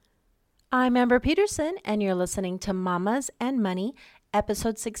I'm Amber Peterson, and you're listening to Mamas and Money,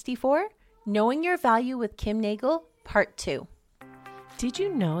 episode 64, Knowing Your Value with Kim Nagle, part 2. Did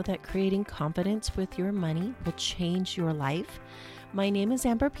you know that creating confidence with your money will change your life? My name is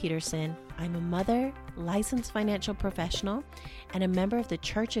Amber Peterson. I'm a mother, licensed financial professional, and a member of the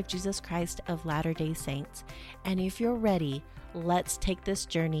Church of Jesus Christ of Latter-day Saints. And if you're ready, let's take this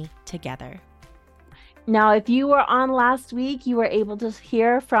journey together. Now, if you were on last week, you were able to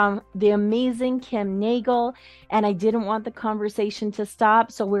hear from the amazing Kim Nagle, and I didn't want the conversation to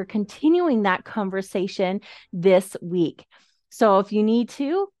stop, so we're continuing that conversation this week. So if you need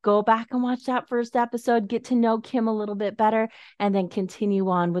to, go back and watch that first episode, get to know Kim a little bit better, and then continue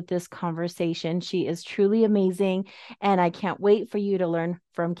on with this conversation. She is truly amazing, and I can't wait for you to learn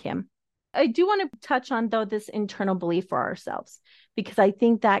from Kim. I do want to touch on, though, this internal belief for ourselves, because I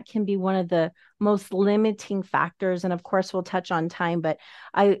think that can be one of the most limiting factors. And of course, we'll touch on time, but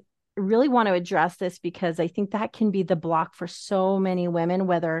I really want to address this because I think that can be the block for so many women,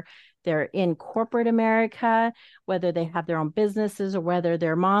 whether they're in corporate America, whether they have their own businesses, or whether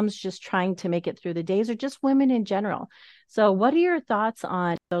they're moms just trying to make it through the days, or just women in general. So what are your thoughts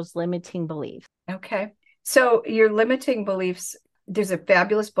on those limiting beliefs? Okay. So your limiting beliefs, there's a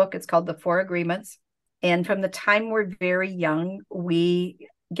fabulous book. It's called The Four Agreements. And from the time we're very young, we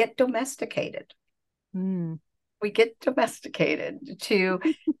get domesticated. We get domesticated to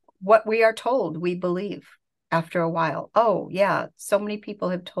what we are told we believe after a while. Oh, yeah, so many people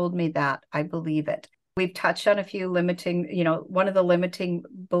have told me that. I believe it. We've touched on a few limiting, one of the limiting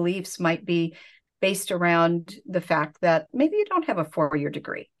beliefs might be based around the fact that maybe you don't have a 4-year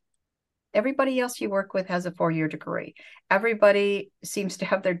degree. Everybody else you work with has a 4-year degree. Everybody seems to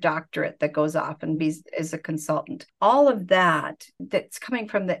have their doctorate that goes off and is a consultant. All of that's coming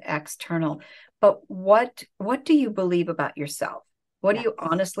from the external. But what do you believe about yourself? What do you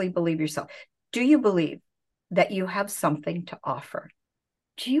honestly believe yourself? Do you believe that you have something to offer?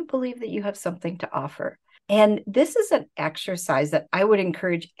 Do you believe that you have something to offer? And this is an exercise that I would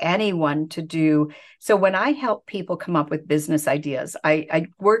encourage anyone to do. So when I help people come up with business ideas, I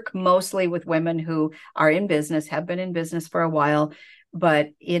work mostly with women who are in business, have been in business for a while,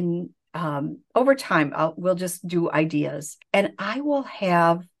 but over time, we'll just do ideas. And I will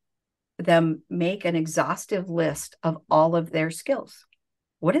have them make an exhaustive list of all of their skills.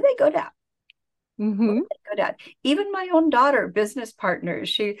 What are they good at? Good at. Even my own daughter, business partner,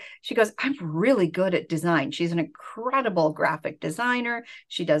 she goes, I'm really good at design. She's an incredible graphic designer.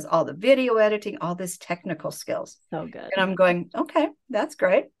 She does all the video editing, all this technical skills. So good. And I'm going, okay, that's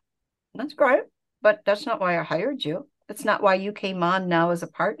great. That's great. But that's not why I hired you. That's not why you came on now as a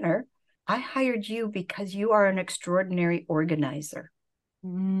partner. I hired you because you are an extraordinary organizer,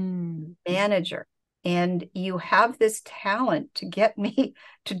 manager. And you have this talent to get me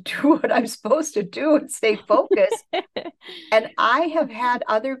to do what I'm supposed to do and stay focused. And I have had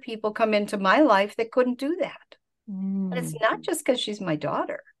other people come into my life that couldn't do that. And it's not just because she's my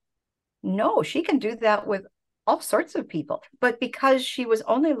daughter. No, she can do that with all sorts of people. But because she was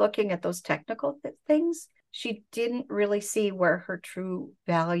only looking at those technical things, she didn't really see where her true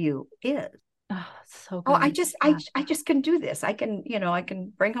value is. Oh, so good. I just can do this. I can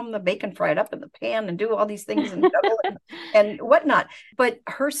bring home the bacon, fry it up in the pan, and do all these things and and whatnot. But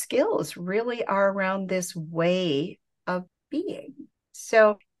her skills really are around this way of being.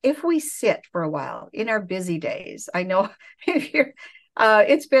 So if we sit for a while in our busy days, I know if you're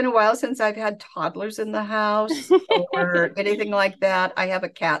it's been a while since I've had toddlers in the house or anything like that. I have a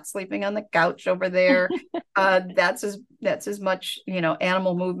cat sleeping on the couch over there. That's as much,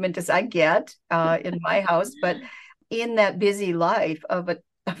 animal movement as I get in my house. But in that busy life of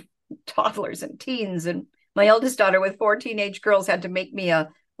toddlers and teens, and my eldest daughter with 4 teenage girls had to make me an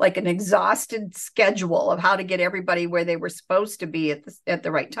exhausted schedule of how to get everybody where they were supposed to be at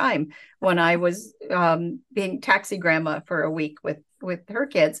the right time when I was being taxi grandma for a week with her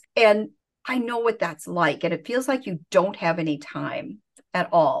kids. And I know what that's like. And it feels like you don't have any time at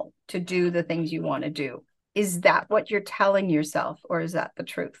all to do the things you want to do. Is that what you're telling yourself, or is that the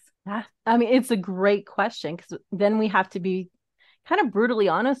truth? Yeah. I mean, it's a great question, because then we have to be kind of brutally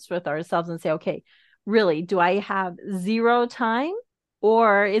honest with ourselves and say, okay, really, do I have zero time?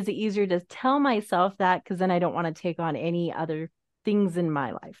 Or is it easier to tell myself that, because then I don't want to take on any other things in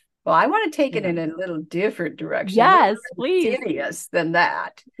my life? Well, I want to take it in a little different direction. Yes, please. Serious than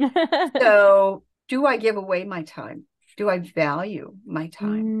that. So, do I give away my time? Do I value my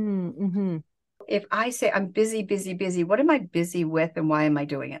time? If I say I'm busy, busy, busy, what am I busy with and why am I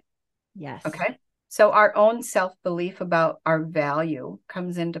doing it? Yes. Okay. So our own self-belief about our value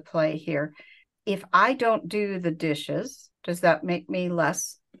comes into play here. If I don't do the dishes, does that make me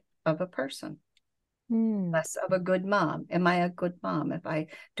less of a person, Mm. less of a good mom. Am I a good mom if I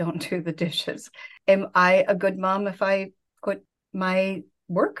don't do the dishes? Am I a good mom if I put my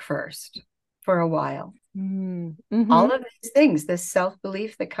work first for a while? Mm-hmm. All of these things, this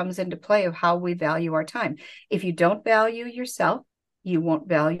self-belief that comes into play of how we value our time. If you don't value yourself, you won't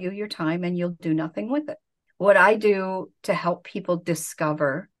value your time and you'll do nothing with it. What I do to help people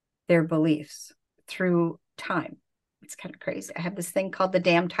discover their beliefs through time, it's kind of crazy. I have this thing called the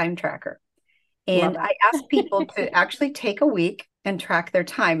damn time tracker. Love And I ask people it. to actually take a week and track their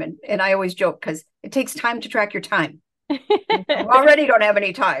time. And I always joke because it takes time to track your time. You already don't have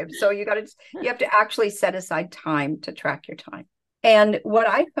any time. So you have to actually set aside time to track your time. And what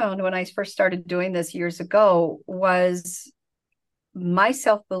I found when I first started doing this years ago was my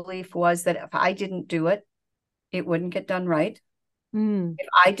self-belief was that if I didn't do it, it wouldn't get done right. If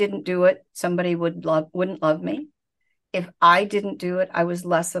I didn't do it, somebody wouldn't love me. If I didn't do it, I was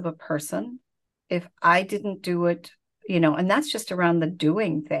less of a person. If I didn't do it, and that's just around the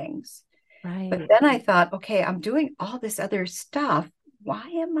doing things. Right. But then I thought, okay, I'm doing all this other stuff. Why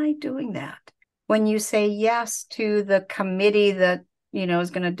am I doing that? When you say yes to the committee that,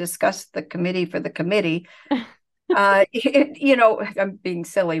 is going to discuss the committee for the committee, I'm being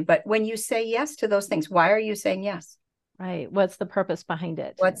silly, but when you say yes to those things, why are you saying yes? Right. What's the purpose behind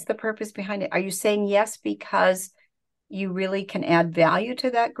it? What's the purpose behind it? Are you saying yes because you really can add value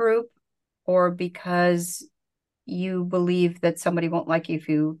to that group, or because you believe that somebody won't like you if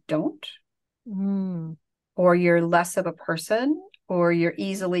you don't? Or you're less of a person, or you're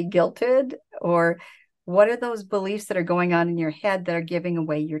easily guilted, or what are those beliefs that are going on in your head that are giving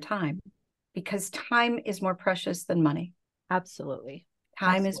away your time? Because time is more precious than money. Absolutely.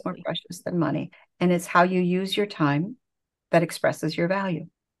 Time is more precious than money. And it's how you use your time that expresses your value.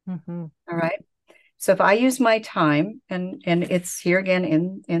 Mm-hmm. All right. So if I use my time, and it's here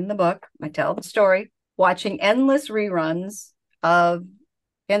again in the book, I tell the story, watching endless reruns of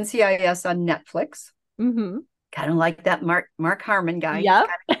NCIS on Netflix. Mm-hmm. Kind of like that Mark Harmon guy. Yep.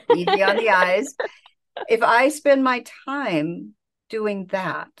 He's kind of easy on the eyes. If I spend my time doing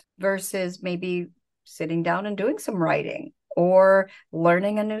that versus maybe sitting down and doing some writing or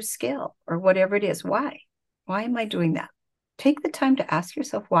learning a new skill or whatever it is, why? Why am I doing that? Take the time to ask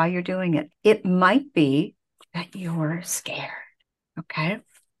yourself why you're doing it. It might be that you're scared. Okay.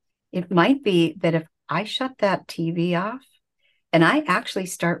 It might be that if I shut that TV off and I actually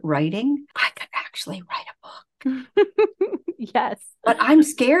start writing, I could actually write a book. Yes. But I'm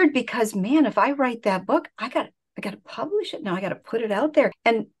scared because, man, if I write that book, I got to publish it now. I got to put it out there.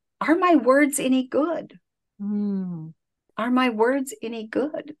 And are my words any good? Are my words any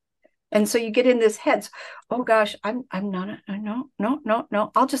good? And so you get in this head. Oh gosh, I'm not.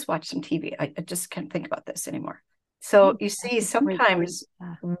 No. I'll just watch some TV. I just can't think about this anymore. So you see, sometimes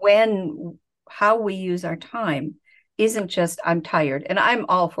how we use our time isn't just I'm tired, and I'm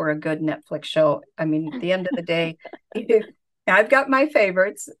all for a good Netflix show. I mean, at the end of the day, I've got my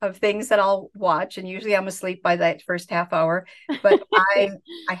favorites of things that I'll watch, and usually I'm asleep by that first half hour. But I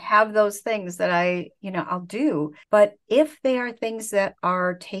have those things that I'll do. But if they are things that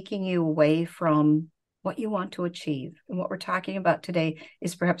are taking you away from what you want to achieve, and what we're talking about today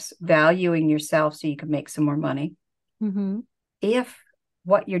is perhaps valuing yourself so you can make some more money. Mm-hmm. If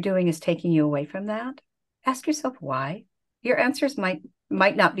what you're doing is taking you away from that, ask yourself why. Your answers might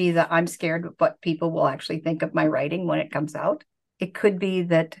not be that I'm scared of what people will actually think of my writing when it comes out. It could be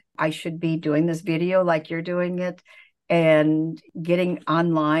that I should be doing this video like you're doing it and getting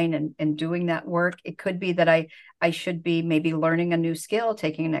online and doing that work. It could be that I should be maybe learning a new skill,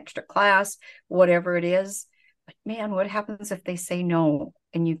 taking an extra class, whatever it is. But man, what happens if they say no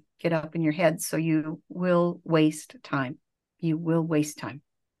and you get up in your head? So you will waste time. You will waste time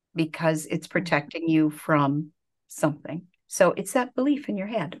because it's protecting you from something. So it's that belief in your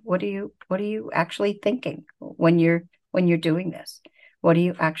head. What are you actually thinking when you're doing this? What are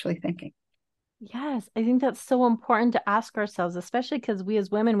you actually thinking? Yes, I think that's so important to ask ourselves, especially because we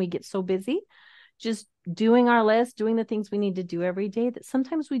as women, we get so busy just doing our list, doing the things we need to do every day that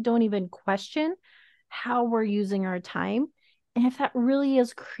sometimes we don't even question how we're using our time and if that really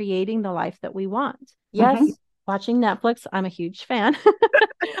is creating the life that we want. Yes, watching Netflix, I'm a huge fan.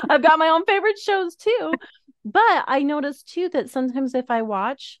 I've got my own favorite shows too. But I notice too that sometimes if I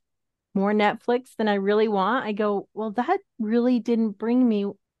watch more Netflix than I really want, I go, well, that really didn't bring me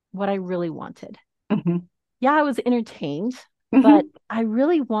what I really wanted. Yeah, I was entertained, but I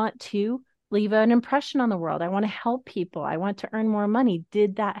really want to leave an impression on the world. I want to help people. I want to earn more money.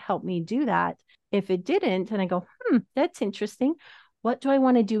 Did that help me do that? If it didn't, and I go, that's interesting. What do I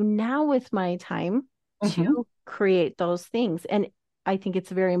want to do now with my time to create those things? And I think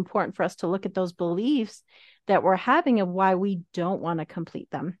it's very important for us to look at those beliefs that we're having and why we don't want to complete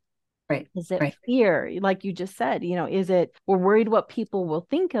them. Right. Is it right. fear? Like you just said, is it we're worried what people will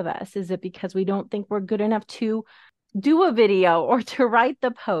think of us? Is it because we don't think we're good enough to do a video or to write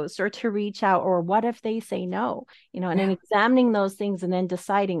the post or to reach out? Or what if they say no? And then examining those things and then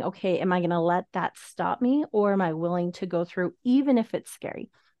deciding, okay, am I going to let that stop me, or am I willing to go through, even if it's scary,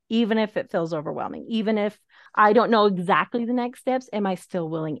 even if it feels overwhelming, even if I don't know exactly the next steps, am I still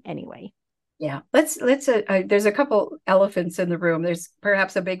willing anyway? Yeah, let's there's a couple elephants in the room. There's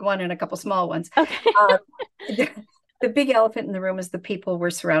perhaps a big one and a couple small ones. Okay. The big elephant in the room is the people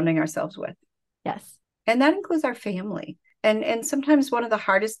we're surrounding ourselves with. Yes. And that includes our family. And sometimes one of the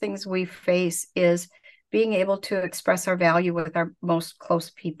hardest things we face is being able to express our value with our most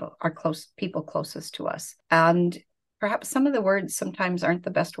close people, our close people closest to us. And perhaps some of the words sometimes aren't the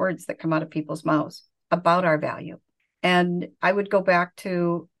best words that come out of people's mouths about our value. And I would go back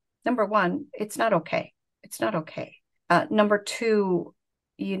to number one, it's not okay. It's not okay. Number two,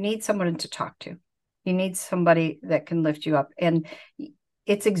 you need someone to talk to. You need somebody that can lift you up. And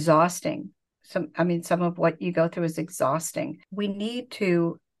it's exhausting. Some of what you go through is exhausting. We need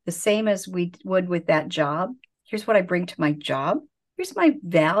to, the same as we would with that job. Here's what I bring to my job. Here's my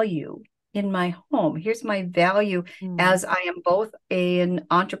value in my home. Here's my value as I am both an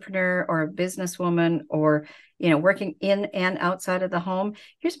entrepreneur or a businesswoman, or working in and outside of the home.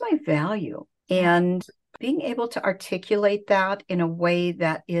 Here's my value. And being able to articulate that in a way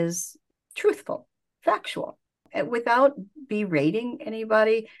that is truthful, factual, without berating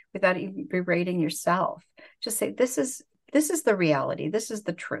anybody, without even berating yourself. Just say, this is the reality. This is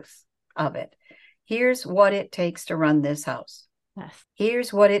the truth of it. Here's what it takes to run this house. Yes.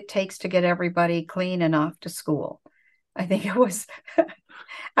 Here's what it takes to get everybody clean and off to school. I think it was,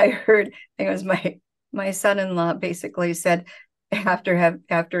 I think it was my son-in-law basically said,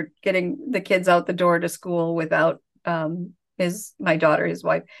 after getting the kids out the door to school without my daughter, his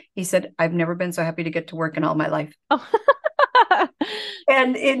wife, he said, I've never been so happy to get to work in all my life. Oh.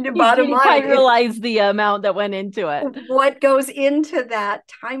 And in the bottom line, quite realize the amount that went into it. What goes into that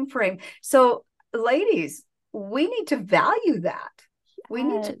time frame. So ladies, we need to value that. We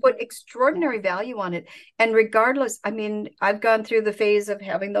need to put extraordinary value on it. And regardless, I've gone through the phase of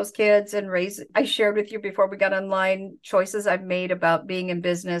having those kids and I shared with you before we got online choices I've made about being in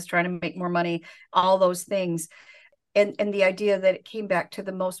business, trying to make more money, all those things. And the idea that it came back to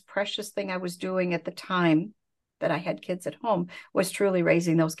the most precious thing I was doing at the time that I had kids at home was truly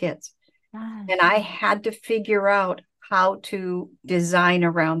raising those kids. And I had to figure out how to design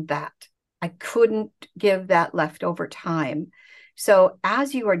around that. I couldn't give that leftover time. So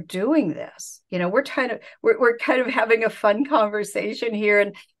as you are doing this, we're kind of having a fun conversation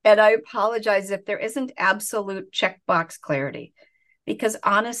here. And I apologize if there isn't absolute checkbox clarity, because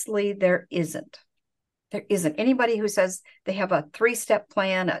honestly, there isn't. There isn't. Anybody who says they have a 3-step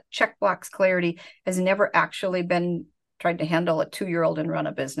plan, a checkbox clarity, has never actually been trying to handle a 2-year-old and run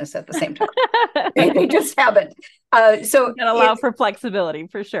a business at the same time. They just haven't. So gotta allow for flexibility,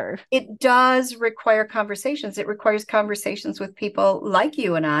 for sure. It does require conversations. It requires conversations with people like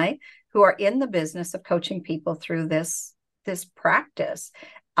you and I, who are in the business of coaching people through this practice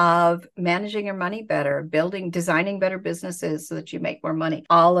of managing your money better, designing better businesses so that you make more money,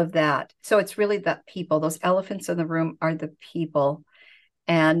 all of that. So it's really the people. Those elephants in the room are the people.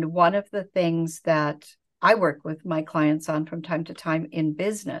 And one of the things that I work with my clients on from time to time in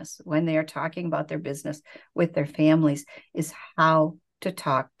business, when they are talking about their business with their families, is how to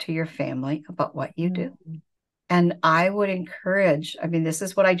talk to your family about what you do. And I would encourage, this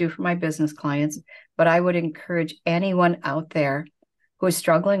is what I do for my business clients, but I would encourage anyone out there who is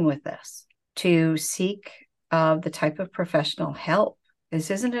struggling with this to seek the type of professional help.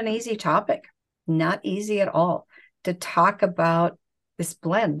 This isn't an easy topic, not easy at all, to talk about this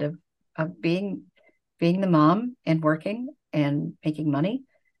blend of being the mom and working and making money.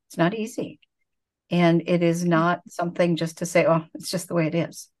 It's not easy. And it is not something just to say, oh, it's just the way it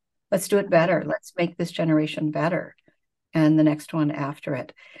is. Let's do it better. Let's make this generation better and the next one after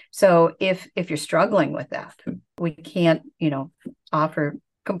it. So if you're struggling with that, we can't, offer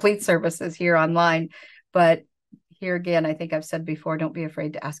complete services here online. But here again, I think I've said before, don't be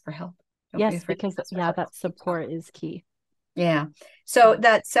afraid to ask for help. Yes, because that support is key. Yeah. So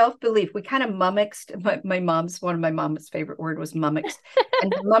that self-belief, we kind of mummixt. One of my mom's favorite word was mummixt.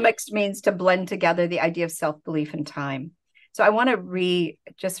 And mummixt means to blend together the idea of self-belief and time. So I want to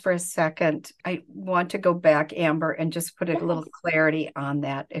just for a second, I want to go back, Amber, and just put a little clarity on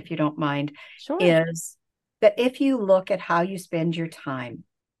that, if you don't mind. Sure. Is that if you look at how you spend your time,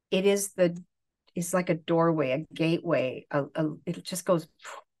 it is is like a doorway, a gateway. It just goes,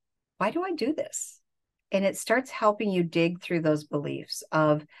 why do I do this? And it starts helping you dig through those beliefs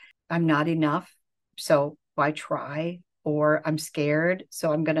of, I'm not enough, so why try? Or I'm scared,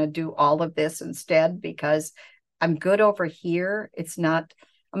 so I'm going to do all of this instead because I'm good over here. It's not,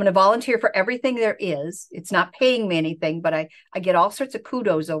 I'm going to volunteer for everything there is. It's not paying me anything, but I get all sorts of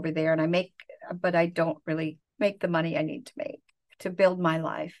kudos over there, and but I don't really make the money I need to make to build my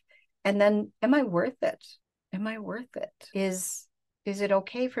life. And then, am I worth it? Am I worth it? Is it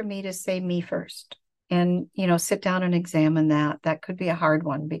okay for me to say me first? And, sit down and examine that. That could be a hard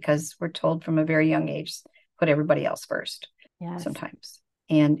one because we're told from a very young age, put everybody else first. Yes. Sometimes.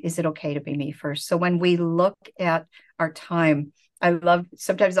 And is it okay to be me first? So when we look at our time,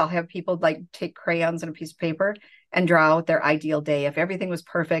 sometimes I'll have people like take crayons and a piece of paper and draw out their ideal day. If everything was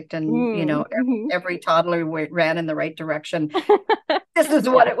perfect and, every toddler ran in the right direction, this is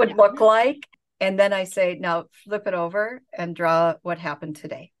what it would look like. And then I say, now flip it over and draw what happened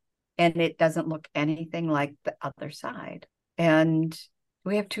today. And it doesn't look anything like the other side. And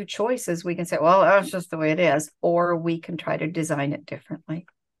we have two choices. We can say, well, that's just the way it is. Or we can try to design it differently.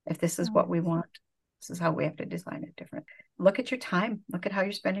 If this is what we want, this is how we have to design it different. Look at your time. Look at how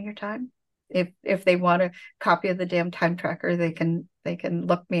you're spending your time. If they want a copy of the damn time tracker, they can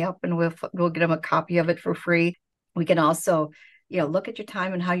look me up and we'll get them a copy of it for free. We can also, look at your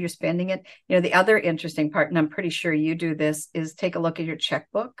time and how you're spending it. The other interesting part, and I'm pretty sure you do this, is take a look at your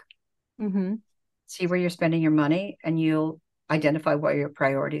checkbook. Mm-hmm. See where you're spending your money, and you'll identify what your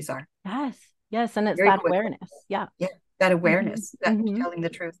priorities are. Yes. And it's very that quickly. Awareness. Yeah. That awareness, that telling the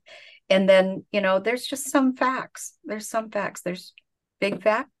truth. And then, there's just some facts. There's big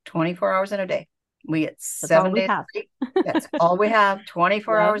fact, 24 hours in a day. We get 7 days. That's all we have,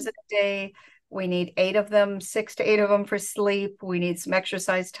 24 hours in a day. We need 6 to 8 of them for sleep. We need some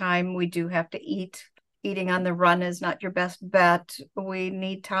exercise time. We do have to eat. Eating on the run is not your best bet. We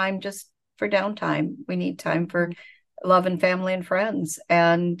need time just for downtime. We need time for love and family and friends.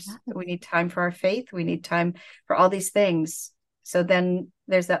 And we need time for our faith. We need time for all these things. So then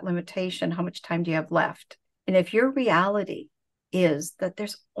there's that limitation. How much time do you have left? And if your reality is that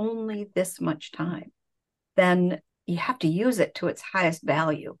there's only this much time, then you have to use it to its highest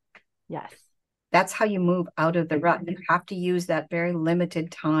value. Yes. That's how you move out of the rut. You have to use that very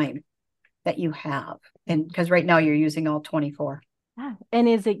limited time that you have. And because right now you're using all 24. Yeah. And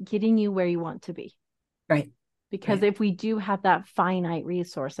is it getting you where you want to be? Right. Because if we do have that finite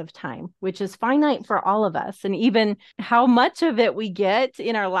resource of time, which is finite for all of us, and even how much of it we get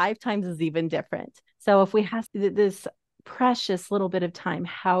in our lifetimes is even different. So if we have this precious little bit of time,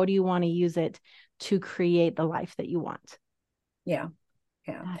 how do you want to use it to create the life that you want? Yeah.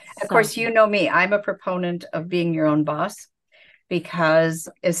 Of course, you know me, I'm a proponent of being your own boss, because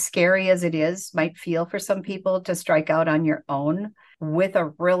as scary as it might feel for some people to strike out on your own with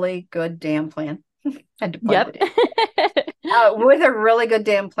a really good damn plan. With a really good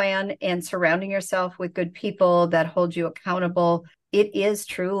damn plan and surrounding yourself with good people that hold you accountable, it is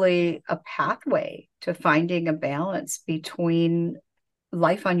truly a pathway to finding a balance between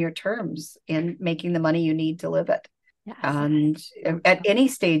life on your terms and making the money you need to live it. Yes. And at any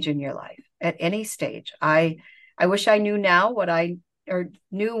stage in your life, at any stage, I wish I knew now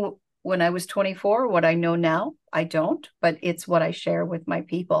knew when I was 24, what I know now. I don't, but it's what I share with my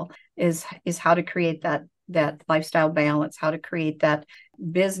people is how to create that lifestyle balance, how to create that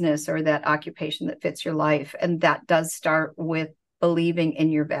business or that occupation that fits your life. And that does start with believing in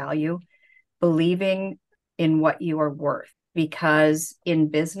your value, believing in what you are worth, because in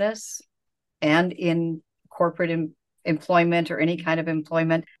business and in corporate employment or any kind of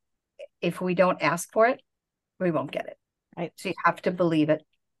employment, if we don't ask for it, we won't get it. Right. So you have to believe it.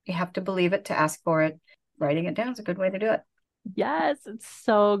 You have to believe it to ask for it. Writing it down is a good way to do it. Yes, it's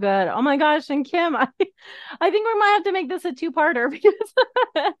so good. Oh my gosh. And Kim, I think we might have to make this a two-parter because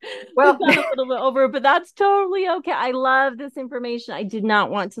we've gone a little bit over, but that's totally okay. I love this information. I did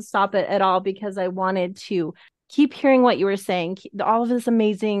not want to stop it at all because I wanted to keep hearing what you were saying, all of this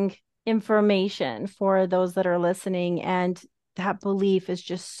amazing information for those that are listening. And that belief is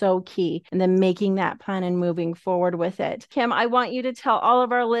just so key. And then making that plan and moving forward with it. Kim, I want you to tell all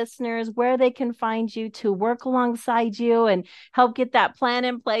of our listeners where they can find you to work alongside you and help get that plan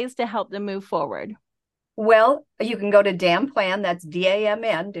in place to help them move forward. Well, you can go to DAM Plan. That's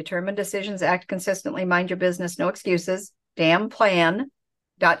DAMN, Determined Decisions, Act Consistently, Mind Your Business, No Excuses,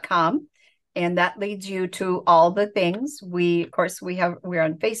 damplan.com. And that leads you to all the things. We're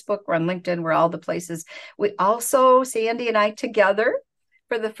on Facebook, we're on LinkedIn, we're all the places. We also, Sandy and I together,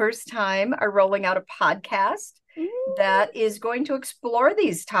 for the first time, are rolling out a podcast. that is going to explore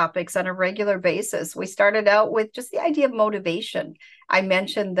these topics on a regular basis. We started out with just the idea of motivation. I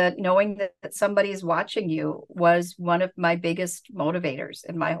mentioned that knowing that somebody is watching you was one of my biggest motivators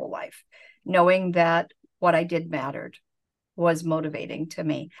in my whole life. Knowing that what I did mattered was motivating to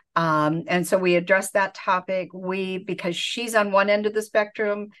me. And so we addressed that topic. Because she's on one end of the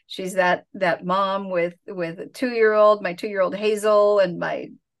spectrum, she's that mom with a 2-year-old, my 2-year-old Hazel, and my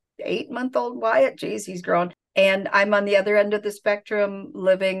 8-month-old Wyatt. Geez, he's grown. And I'm on the other end of the spectrum,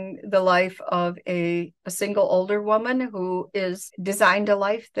 living the life of a single older woman who is designed a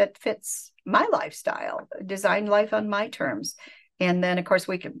life that fits my lifestyle, designed life on my terms. And then, of course,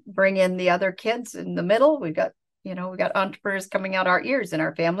 we can bring in the other kids in the middle. We got entrepreneurs coming out our ears in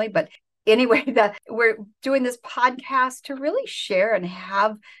our family. But anyway, that we're doing this podcast to really share and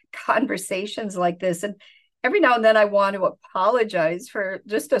have conversations like this. And every now and then I want to apologize for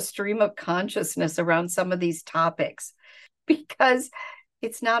just a stream of consciousness around some of these topics, because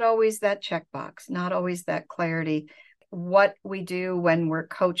it's not always that checkbox, not always that clarity. What we do when we're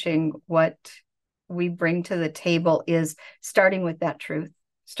coaching, what we bring to the table is starting with that truth,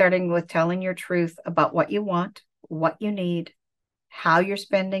 starting with telling your truth about what you want, what you need, how you're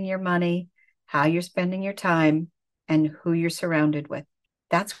spending your money, how you're spending your time, and who you're surrounded with.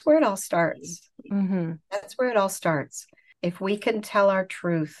 That's where it all starts. Mm-hmm. That's where it all starts. If we can tell our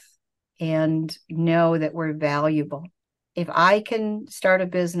truth and know that we're valuable. If I can start a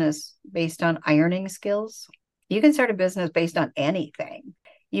business based on ironing skills, you can start a business based on anything.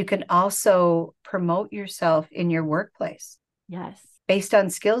 You can also promote yourself in your workplace. Yes. Based on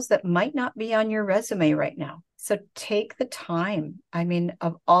skills that might not be on your resume right now. So take the time. I mean,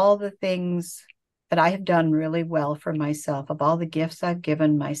 of all the things that I have done really well for myself, of all the gifts I've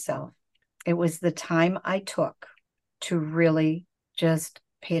given myself, it was the time I took to really just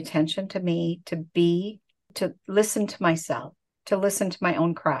pay attention to me, to listen to myself, to listen to my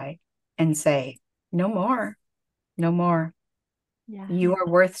own cry and say, no more, no more. Yeah. You are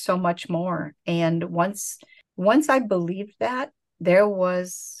worth so much more. And once I believed that, there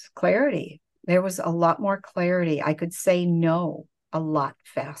was clarity. There was a lot more clarity. I could say no a lot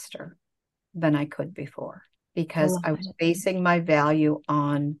faster than I could before, because I was basing my value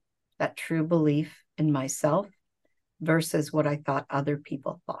on that true belief in myself versus what I thought other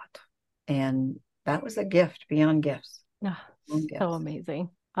people thought. And that was a gift beyond gifts. Oh, so amazing.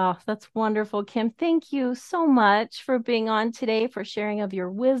 Oh, that's wonderful, Kim. Thank you so much for being on today, for sharing of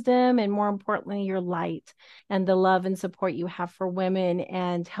your wisdom, and more importantly, your light and the love and support you have for women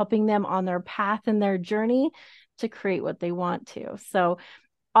and helping them on their path and their journey to create what they want to. So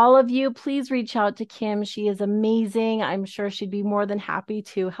all of you, please reach out to Kim. She is amazing. I'm sure she'd be more than happy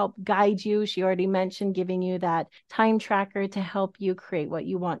to help guide you. She already mentioned giving you that time tracker to help you create what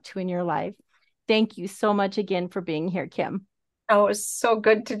you want to in your life. Thank you so much again for being here, Kim. Oh, it was so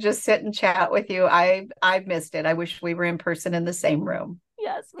good to just sit and chat with you. I've missed it. I wish we were in person in the same room.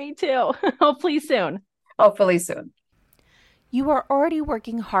 Yes, me too. Hopefully soon. Hopefully soon. You are already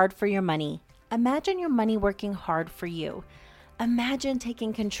working hard for your money. Imagine your money working hard for you. Imagine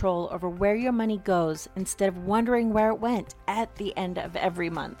taking control over where your money goes instead of wondering where it went at the end of every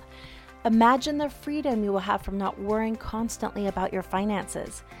month. Imagine the freedom you will have from not worrying constantly about your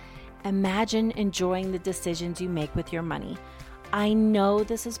finances. Imagine enjoying the decisions you make with your money. I know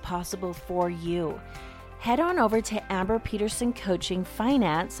this is possible for you. Head on over to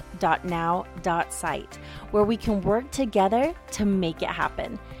amberpetersoncoachingfinance.now.site, where we can work together to make it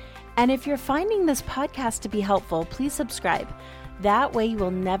happen. And if you're finding this podcast to be helpful, please subscribe. That way you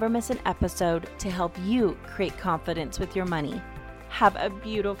will never miss an episode to help you create confidence with your money. Have a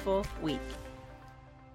beautiful week.